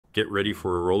Get ready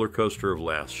for a roller coaster of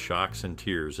laughs, shocks, and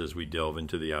tears as we delve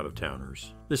into the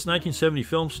out-of-towners. This 1970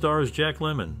 film stars Jack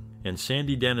Lemmon and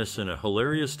Sandy Dennis in a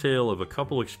hilarious tale of a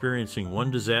couple experiencing one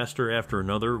disaster after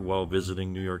another while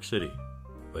visiting New York City.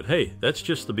 But hey, that's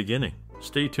just the beginning.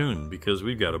 Stay tuned because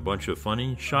we've got a bunch of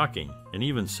funny, shocking, and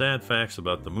even sad facts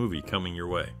about the movie coming your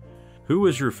way. Who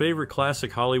was your favorite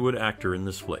classic Hollywood actor in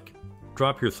this flick?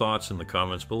 Drop your thoughts in the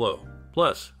comments below.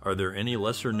 Plus, are there any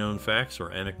lesser-known facts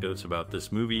or anecdotes about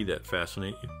this movie that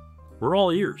fascinate you? We're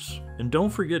all ears, and don't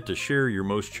forget to share your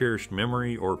most cherished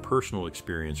memory or personal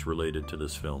experience related to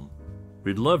this film.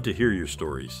 We'd love to hear your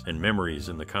stories and memories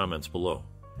in the comments below.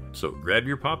 So grab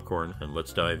your popcorn and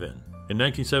let's dive in. In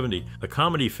 1970, a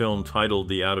comedy film titled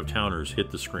The Out-of-Towners hit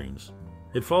the screens.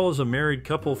 It follows a married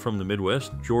couple from the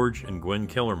Midwest, George and Gwen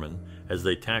Kellerman, as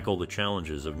they tackle the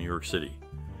challenges of New York City.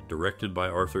 Directed by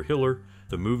Arthur Hiller,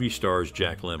 the movie stars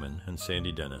Jack Lemmon and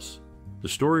Sandy Dennis. The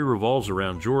story revolves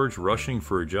around George rushing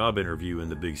for a job interview in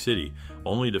the big city,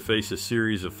 only to face a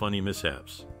series of funny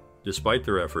mishaps. Despite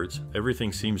their efforts,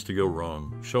 everything seems to go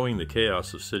wrong, showing the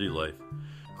chaos of city life.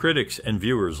 Critics and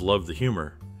viewers love the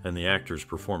humor and the actors'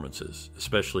 performances,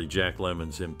 especially Jack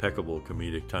Lemmon's impeccable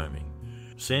comedic timing.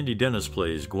 Sandy Dennis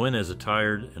plays Gwen as a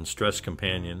tired and stressed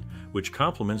companion, which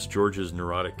complements George's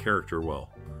neurotic character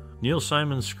well. Neil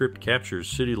Simon's script captures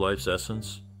city life's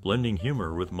essence, blending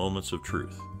humor with moments of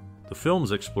truth. The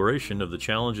film's exploration of the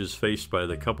challenges faced by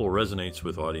the couple resonates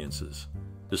with audiences.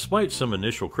 Despite some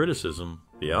initial criticism,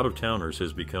 The Out-of-Towners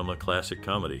has become a classic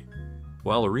comedy.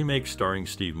 While a remake starring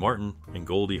Steve Martin and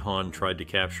Goldie Hawn tried to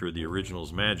capture the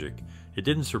original's magic, it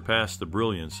didn't surpass the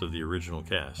brilliance of the original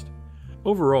cast.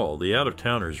 Overall, The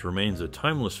Out-of-Towners remains a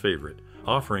timeless favorite,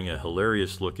 offering a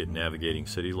hilarious look at navigating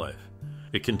city life.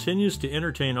 It continues to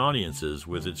entertain audiences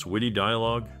with its witty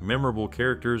dialogue, memorable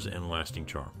characters, and lasting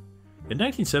charm. In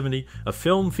 1970, a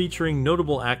film featuring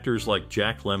notable actors like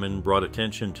Jack Lemmon brought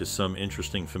attention to some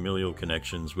interesting familial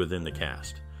connections within the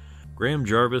cast. Graham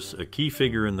Jarvis, a key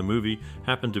figure in the movie,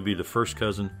 happened to be the first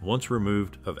cousin, once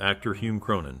removed, of actor Hume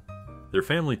Cronin. Their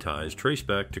family ties trace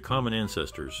back to common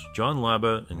ancestors, John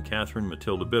Labba and Catherine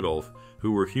Matilda Biddulph,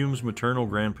 who were Hume's maternal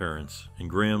grandparents and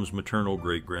Graham's maternal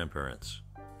great-grandparents.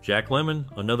 Jack Lemmon,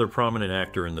 another prominent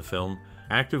actor in the film,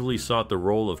 actively sought the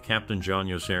role of Captain John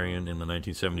Yossarian in the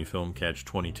 1970 film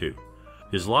Catch-22.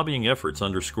 His lobbying efforts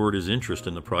underscored his interest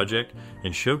in the project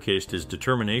and showcased his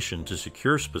determination to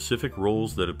secure specific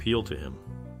roles that appeal to him.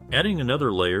 Adding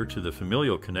another layer to the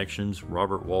familial connections,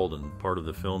 Robert Walden, part of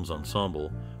the film's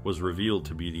ensemble, was revealed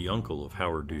to be the uncle of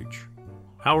Howard Deutsch.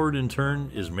 Howard, in turn,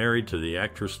 is married to the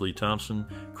actress Lee Thompson,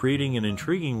 creating an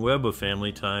intriguing web of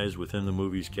family ties within the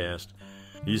movie's cast.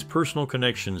 These personal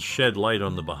connections shed light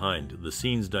on the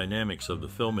behind-the-scenes dynamics of the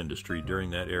film industry during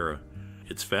that era.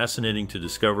 It's fascinating to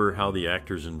discover how the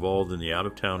actors involved in The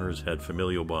Out-of-Towners had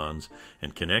familial bonds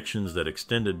and connections that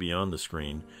extended beyond the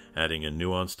screen, adding a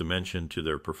nuanced dimension to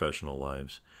their professional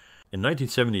lives. In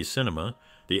 1970s cinema,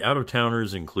 The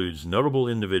Out-of-Towners includes notable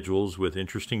individuals with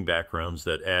interesting backgrounds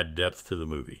that add depth to the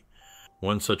movie.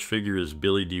 One such figure is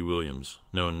Billy D. Williams,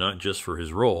 known not just for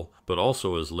his role, but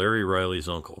also as Larry Riley's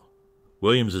uncle.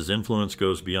 Williams's influence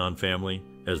goes beyond family,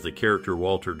 as the character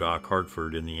Walter Doc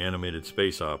Hartford in the animated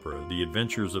space opera The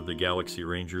Adventures of the Galaxy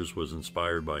Rangers was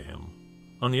inspired by him.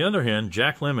 On the other hand,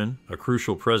 Jack Lemmon, a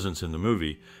crucial presence in the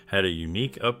movie, had a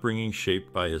unique upbringing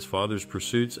shaped by his father's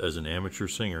pursuits as an amateur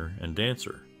singer and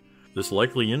dancer. This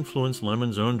likely influenced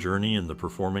Lemmon's own journey in the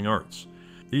performing arts.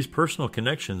 These personal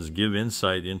connections give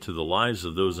insight into the lives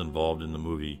of those involved in the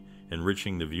movie,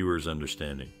 enriching the viewer's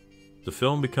understanding. The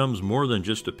film becomes more than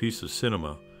just a piece of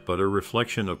cinema, but a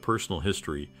reflection of personal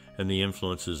history and the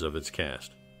influences of its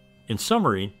cast. In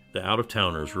summary, The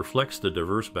Out-of-Towners reflects the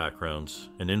diverse backgrounds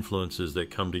and influences that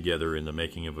come together in the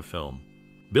making of a film.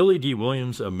 Billy D.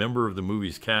 Williams, a member of the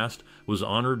movie's cast, was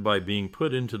honored by being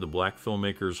put into the Black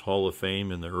Filmmakers Hall of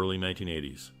Fame in the early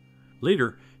 1980s.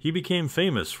 Later, he became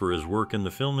famous for his work in the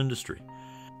film industry.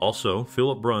 Also,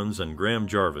 Philip Bruns and Graham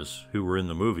Jarvis, who were in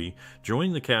the movie,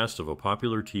 joined the cast of a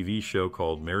popular TV show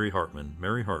called Mary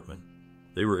Hartman.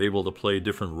 They were able to play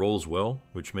different roles well,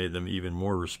 which made them even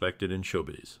more respected in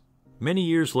showbiz. Many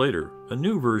years later, a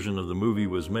new version of the movie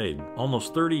was made,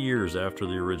 almost 30 years after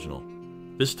the original.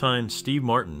 This time, Steve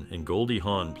Martin and Goldie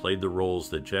Hawn played the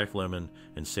roles that Jack Lemmon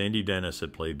and Sandy Dennis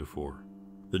had played before.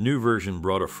 The new version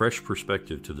brought a fresh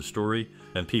perspective to the story,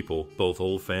 and people, both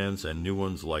old fans and new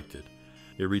ones, liked it.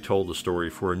 It retold the story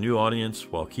for a new audience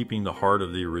while keeping the heart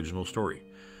of the original story.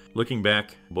 Looking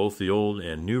back, both the old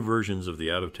and new versions of The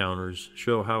Out-of-Towners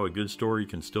show how a good story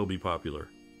can still be popular.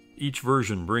 Each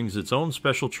version brings its own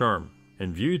special charm,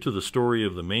 and viewed to the story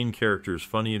of the main character's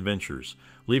funny adventures,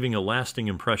 leaving a lasting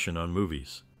impression on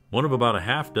movies. One of about a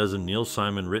half dozen Neil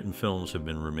Simon written films have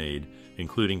been remade,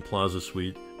 including Plaza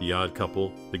Suite, The Odd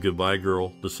Couple, The Goodbye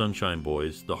Girl, The Sunshine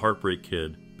Boys, The Heartbreak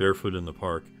Kid, Barefoot in the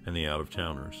Park, and The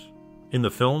Out-of-Towners. In the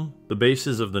film, the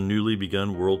bases of the newly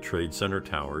begun World Trade Center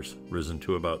towers, risen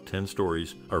to about 10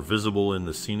 stories, are visible in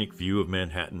the scenic view of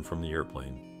Manhattan from the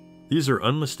airplane. These are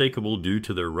unmistakable due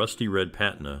to their rusty red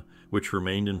patina, which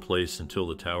remained in place until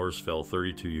the towers fell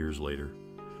 32 years later.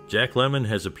 Jack Lemmon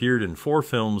has appeared in 4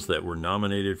 films that were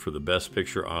nominated for the Best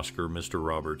Picture Oscar: Mr.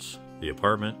 Roberts, The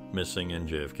Apartment, Missing, and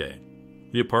JFK.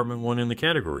 The Apartment won in the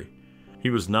category. He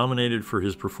was nominated for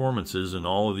his performances in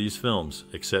all of these films,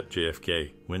 except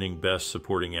JFK, winning Best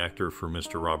Supporting Actor for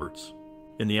Mr. Roberts.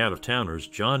 In The Out-of-Towners,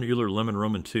 John Euler Lemon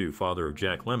Roman II, father of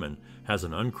Jack Lemmon, has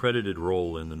an uncredited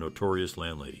role in The Notorious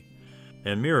Landlady.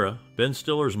 And Meara, Ben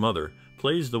Stiller's mother,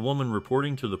 plays the woman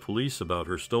reporting to the police about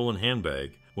her stolen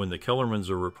handbag when the Kellermans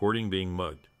are reporting being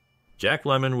mugged. Jack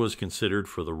Lemmon was considered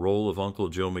for the role of Uncle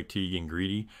Joe McTeague in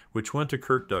Greedy, which went to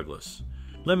Kirk Douglas.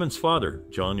 Lemmon's father,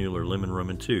 John Euler Lemon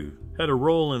Roman II, had a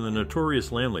role in The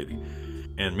Notorious Landlady,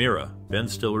 and Meara, Ben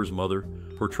Stiller's mother,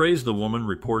 portrays the woman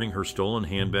reporting her stolen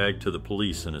handbag to the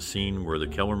police in a scene where the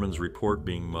Kellermans report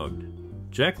being mugged.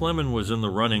 Jack Lemmon was in the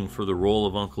running for the role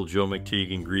of Uncle Joe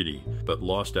McTeague in Greedy, but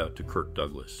lost out to Kirk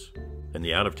Douglas. In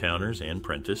The Out-of-Towners, and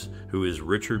Prentiss, who is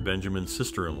Richard Benjamin's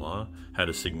sister-in-law, had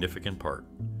a significant part.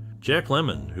 Jack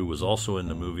Lemmon, who was also in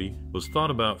the movie, was thought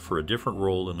about for a different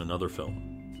role in another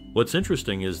film. What's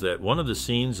interesting is that one of the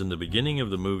scenes in the beginning of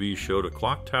the movie showed a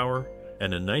clock tower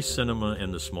and a nice cinema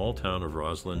in the small town of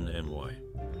Roslyn, NY.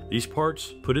 These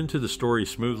parts, put into the story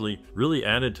smoothly, really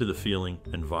added to the feeling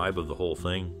and vibe of the whole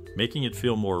thing, making it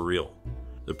feel more real.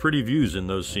 The pretty views in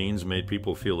those scenes made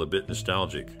people feel a bit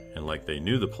nostalgic and like they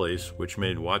knew the place, which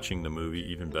made watching the movie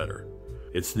even better.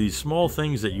 It's these small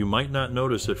things that you might not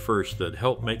notice at first that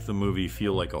help make the movie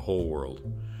feel like a whole world.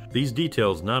 These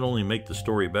details not only make the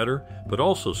story better, but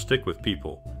also stick with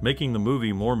people, making the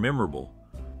movie more memorable.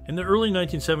 In the early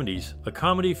 1970s, a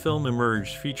comedy film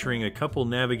emerged featuring a couple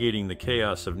navigating the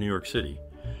chaos of New York City.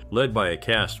 Led by a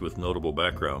cast with notable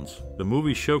backgrounds, the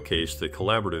movie showcased the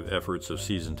collaborative efforts of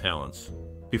seasoned talents.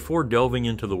 Before delving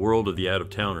into the world of The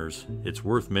Out-of-Towners, it's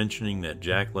worth mentioning that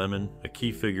Jack Lemmon, a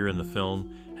key figure in the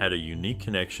film, had a unique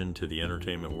connection to the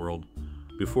entertainment world.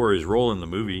 Before his role in the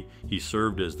movie, he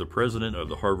served as the president of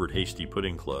the Harvard Hasty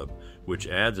Pudding Club, which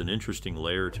adds an interesting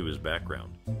layer to his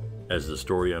background. As the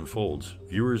story unfolds,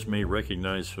 viewers may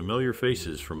recognize familiar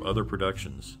faces from other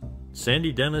productions.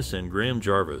 Sandy Dennis and Graham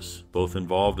Jarvis, both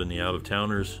involved in The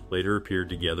Out-of-Towners, later appeared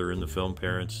together in the film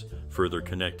Parents, further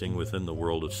connecting within the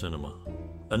world of cinema.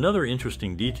 Another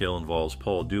interesting detail involves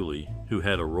Paul Dooley, who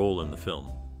had a role in the film.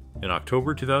 In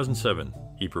October 2007,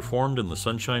 he performed in The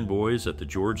Sunshine Boys at the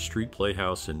George Street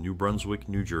Playhouse in New Brunswick,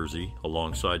 New Jersey,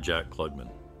 alongside Jack Klugman.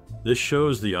 This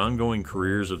shows the ongoing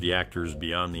careers of the actors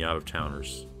beyond The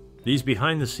Out-of-Towners. These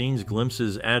behind-the-scenes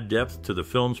glimpses add depth to the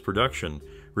film's production,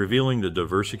 revealing the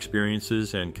diverse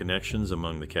experiences and connections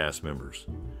among the cast members.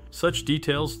 Such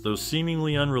details, though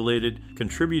seemingly unrelated,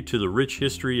 contribute to the rich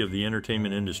history of the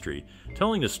entertainment industry,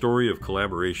 telling a story of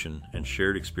collaboration and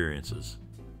shared experiences.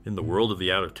 In the world of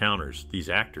The Out-of-Towners, these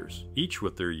actors, each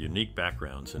with their unique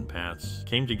backgrounds and paths,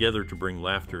 came together to bring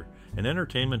laughter and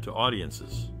entertainment to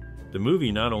audiences. The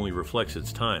movie not only reflects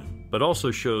its time, but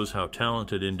also shows how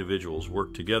talented individuals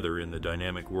work together in the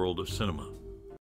dynamic world of cinema.